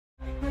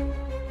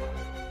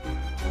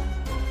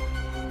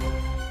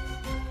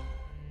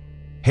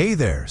Hey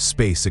there,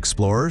 space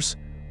explorers!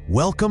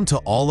 Welcome to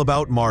All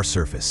About Mars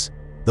Surface,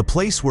 the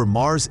place where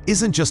Mars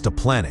isn't just a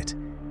planet,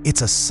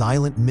 it's a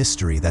silent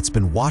mystery that's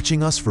been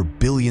watching us for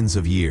billions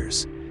of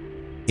years.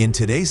 In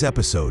today's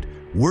episode,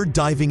 we're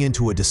diving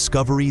into a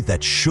discovery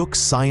that shook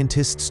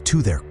scientists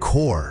to their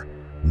core.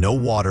 No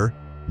water,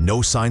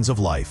 no signs of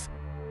life,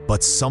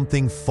 but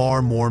something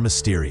far more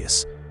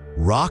mysterious.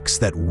 Rocks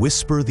that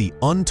whisper the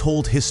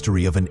untold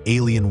history of an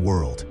alien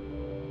world.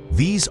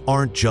 These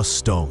aren't just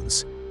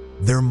stones.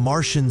 They're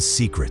Martian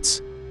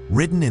secrets,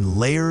 written in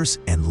layers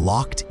and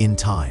locked in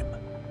time.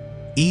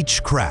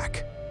 Each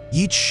crack,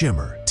 each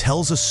shimmer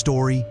tells a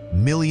story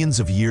millions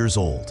of years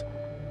old.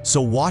 So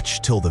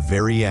watch till the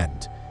very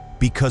end,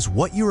 because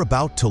what you're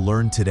about to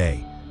learn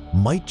today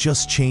might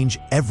just change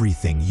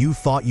everything you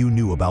thought you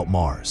knew about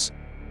Mars.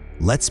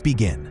 Let's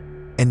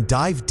begin and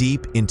dive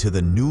deep into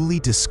the newly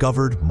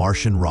discovered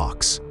Martian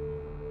rocks.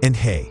 And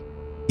hey,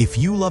 if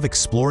you love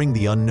exploring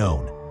the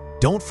unknown,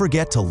 don't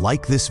forget to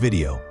like this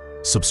video,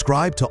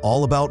 subscribe to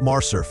All About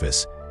Mars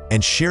Surface,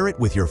 and share it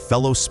with your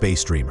fellow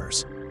space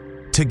dreamers.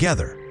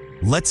 Together,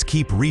 let's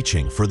keep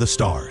reaching for the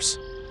stars.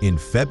 In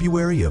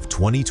February of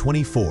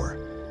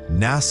 2024,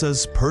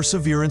 NASA's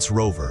Perseverance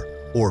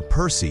rover, or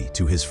Percy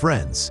to his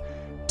friends,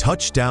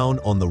 touched down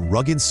on the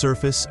rugged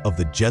surface of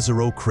the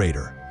Jezero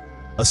Crater,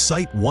 a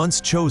site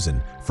once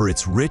chosen for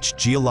its rich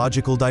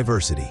geological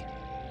diversity.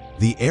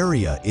 The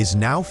area is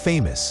now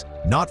famous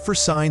not for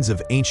signs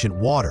of ancient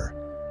water,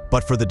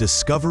 but for the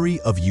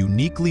discovery of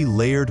uniquely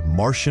layered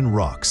Martian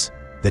rocks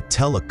that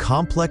tell a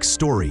complex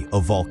story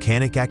of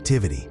volcanic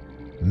activity,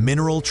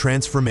 mineral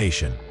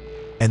transformation,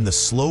 and the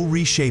slow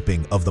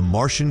reshaping of the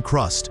Martian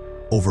crust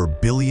over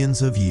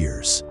billions of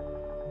years.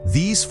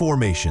 These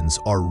formations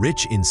are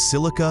rich in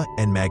silica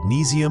and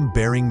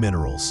magnesium-bearing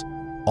minerals,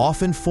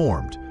 often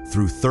formed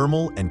through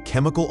thermal and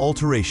chemical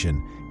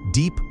alteration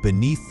deep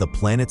beneath the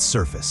planet's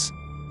surface.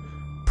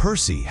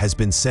 Percy has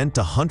been sent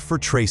to hunt for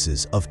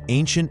traces of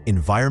ancient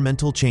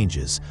environmental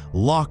changes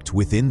locked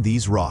within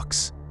these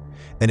rocks.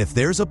 And if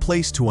there's a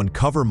place to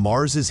uncover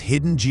Mars's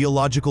hidden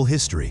geological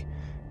history,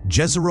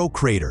 Jezero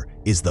Crater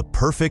is the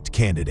perfect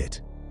candidate.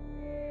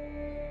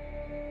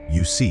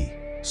 You see,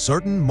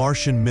 certain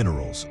Martian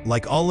minerals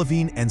like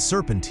olivine and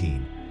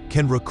serpentine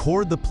can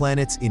record the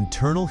planet's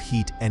internal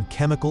heat and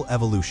chemical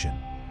evolution,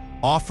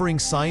 offering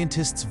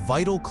scientists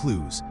vital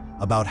clues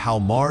about how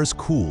Mars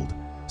cooled,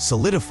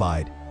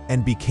 solidified,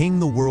 and became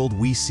the world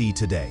we see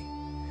today.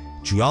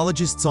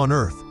 Geologists on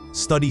Earth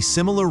study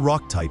similar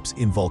rock types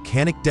in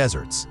volcanic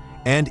deserts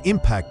and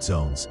impact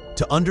zones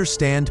to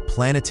understand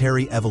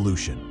planetary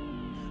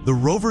evolution. The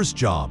rover's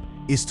job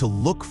is to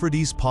look for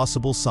these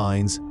possible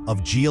signs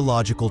of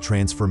geological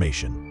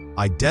transformation,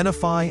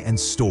 identify and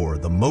store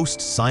the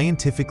most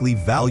scientifically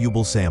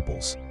valuable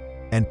samples,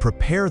 and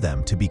prepare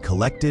them to be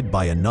collected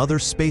by another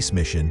space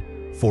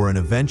mission for an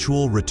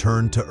eventual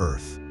return to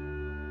Earth.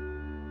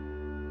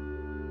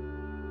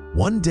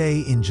 One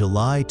day in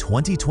July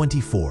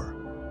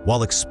 2024,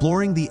 while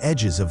exploring the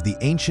edges of the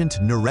ancient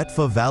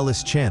Neretva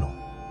Vallis Channel,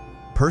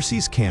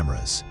 Percy's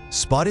cameras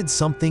spotted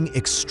something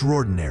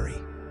extraordinary.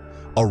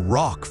 A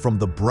rock from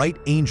the Bright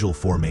Angel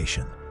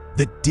Formation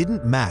that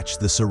didn't match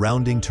the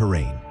surrounding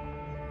terrain.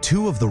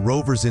 Two of the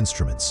rover's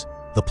instruments,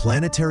 the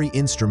Planetary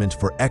Instrument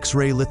for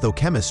X-ray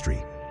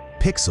Lithochemistry,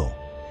 Pixel,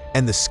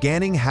 and the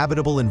Scanning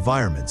Habitable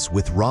Environments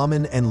with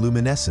Raman and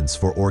Luminescence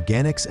for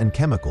Organics and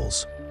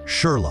Chemicals,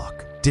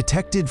 Sherlock,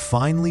 detected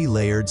finely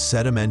layered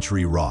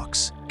sedimentary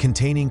rocks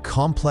containing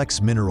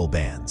complex mineral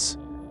bands.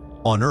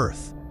 On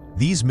Earth,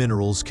 these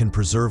minerals can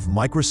preserve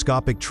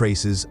microscopic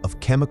traces of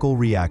chemical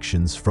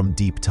reactions from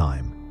deep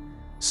time.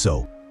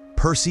 So,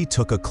 Percy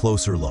took a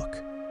closer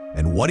look,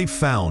 and what he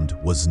found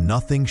was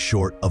nothing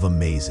short of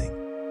amazing.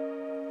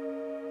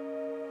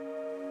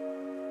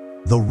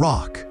 The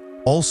rock,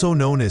 also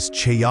known as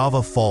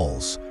Chayava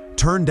Falls,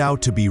 turned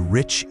out to be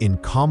rich in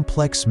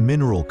complex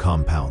mineral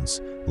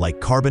compounds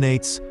like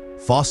carbonates,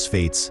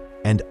 phosphates,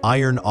 and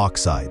iron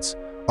oxides,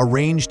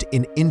 arranged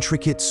in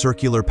intricate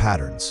circular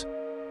patterns.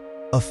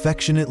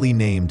 Affectionately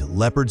named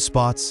leopard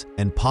spots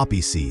and poppy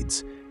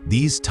seeds,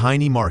 these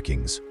tiny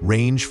markings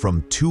range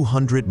from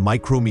 200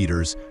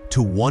 micrometers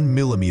to 1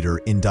 millimeter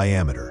in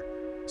diameter,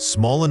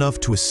 small enough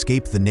to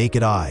escape the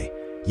naked eye,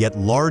 yet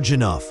large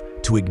enough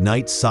to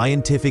ignite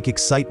scientific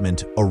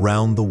excitement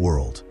around the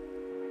world.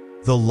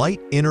 The light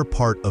inner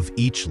part of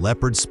each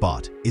leopard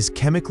spot is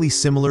chemically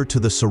similar to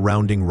the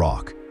surrounding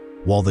rock,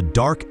 while the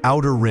dark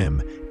outer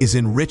rim is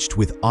enriched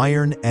with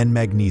iron and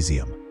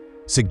magnesium,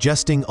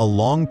 suggesting a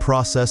long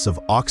process of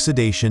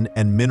oxidation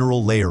and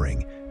mineral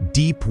layering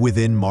deep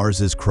within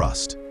Mars's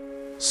crust.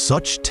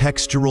 Such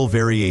textural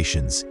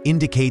variations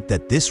indicate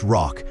that this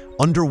rock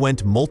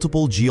underwent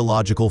multiple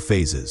geological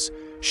phases,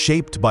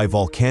 shaped by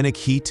volcanic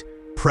heat,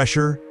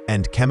 pressure,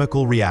 and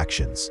chemical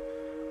reactions,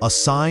 a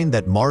sign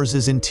that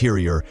Mars's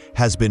interior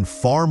has been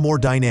far more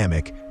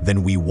dynamic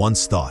than we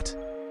once thought.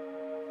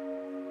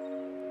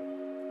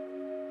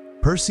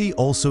 Percy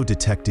also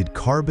detected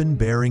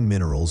carbon-bearing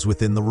minerals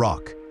within the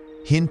rock,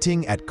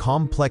 hinting at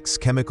complex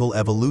chemical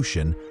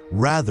evolution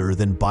rather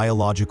than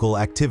biological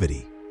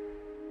activity.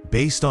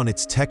 Based on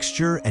its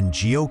texture and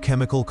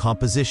geochemical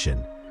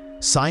composition,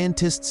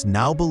 scientists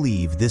now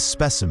believe this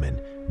specimen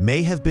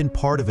may have been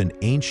part of an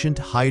ancient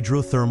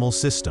hydrothermal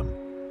system,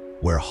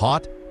 where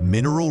hot,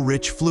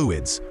 mineral-rich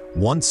fluids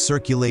once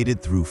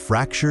circulated through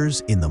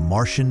fractures in the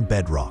Martian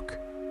bedrock.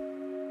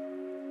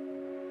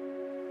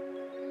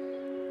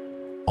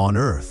 On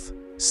Earth,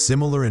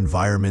 similar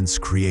environments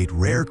create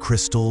rare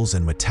crystals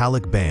and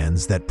metallic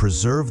bands that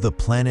preserve the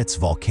planet's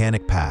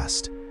volcanic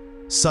past.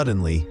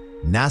 Suddenly,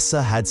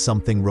 NASA had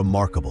something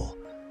remarkable.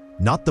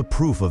 Not the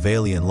proof of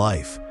alien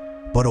life,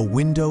 but a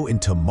window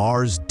into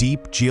Mars'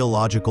 deep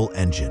geological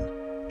engine,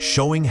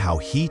 showing how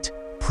heat,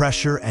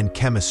 pressure, and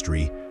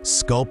chemistry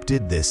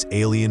sculpted this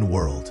alien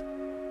world.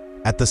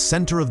 At the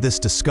center of this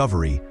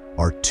discovery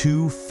are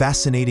two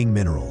fascinating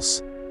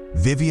minerals,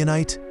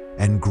 Vivianite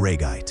and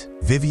Greigite.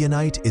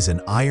 Vivianite is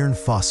an iron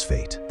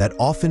phosphate that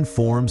often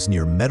forms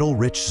near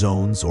metal-rich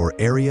zones or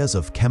areas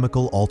of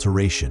chemical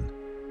alteration.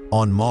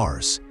 On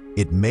Mars,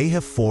 it may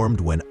have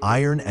formed when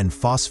iron and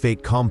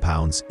phosphate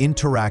compounds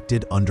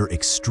interacted under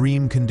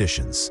extreme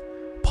conditions,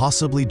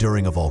 possibly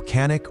during a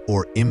volcanic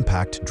or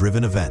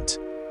impact-driven event.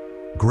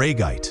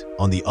 Greigite,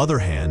 on the other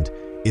hand,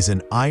 is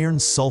an iron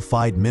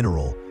sulfide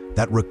mineral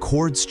that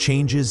records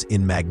changes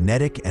in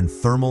magnetic and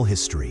thermal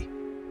history.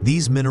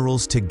 These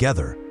minerals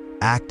together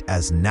act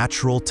as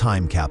natural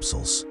time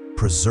capsules,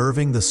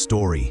 preserving the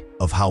story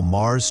of how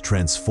Mars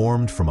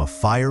transformed from a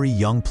fiery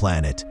young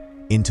planet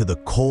into the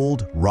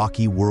cold,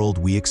 rocky world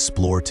we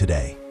explore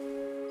today.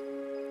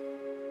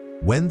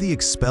 When the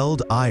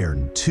expelled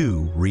iron,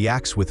 too,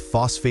 reacts with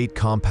phosphate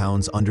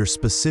compounds under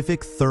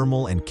specific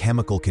thermal and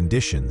chemical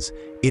conditions,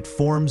 it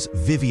forms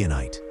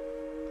Vivianite,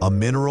 a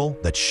mineral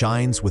that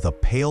shines with a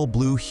pale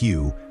blue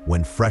hue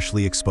when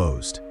freshly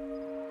exposed.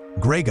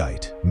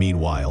 Greigite,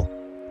 meanwhile,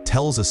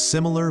 tells a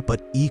similar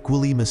but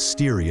equally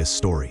mysterious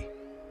story.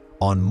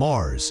 On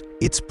Mars,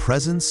 its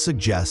presence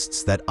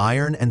suggests that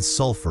iron and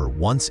sulfur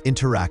once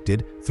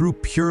interacted through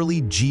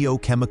purely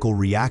geochemical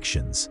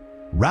reactions,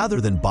 rather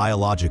than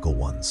biological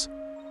ones.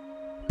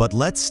 But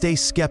let's stay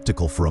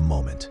skeptical for a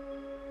moment.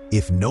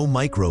 If no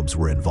microbes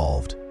were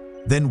involved,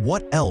 then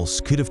what else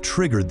could have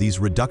triggered these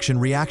reduction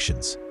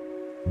reactions?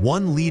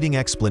 One leading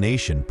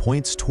explanation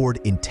points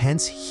toward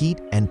intense heat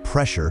and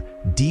pressure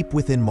deep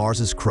within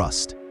Mars's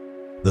crust.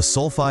 The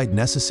sulfide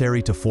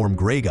necessary to form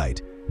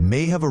Greigite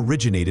may have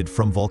originated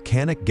from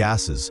volcanic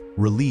gases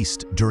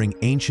released during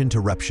ancient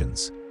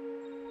eruptions.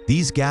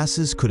 These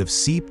gases could have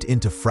seeped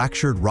into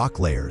fractured rock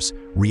layers,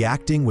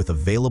 reacting with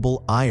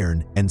available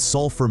iron and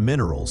sulfur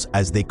minerals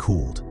as they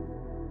cooled.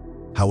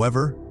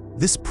 However,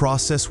 this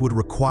process would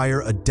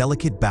require a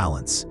delicate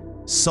balance,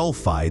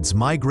 sulfides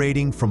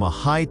migrating from a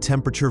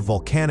high-temperature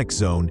volcanic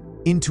zone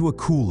into a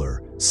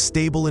cooler,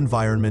 stable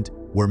environment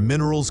where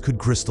minerals could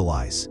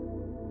crystallize.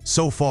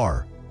 So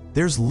far,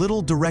 there's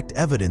little direct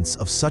evidence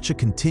of such a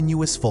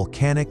continuous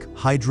volcanic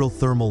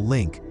hydrothermal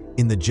link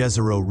in the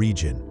Jezero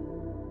region.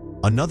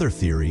 Another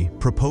theory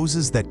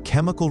proposes that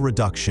chemical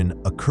reduction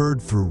occurred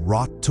through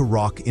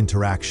rock-to-rock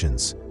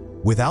interactions,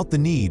 without the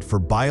need for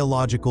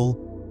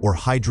biological or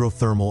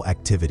hydrothermal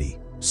activity.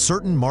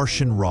 Certain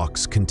Martian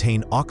rocks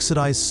contain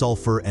oxidized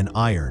sulfur and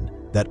iron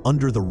that,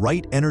 under the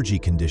right energy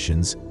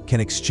conditions, can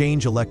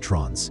exchange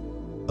electrons,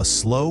 a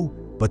slow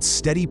but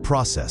steady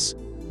process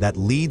that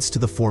leads to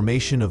the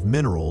formation of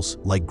minerals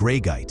like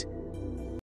Greigite.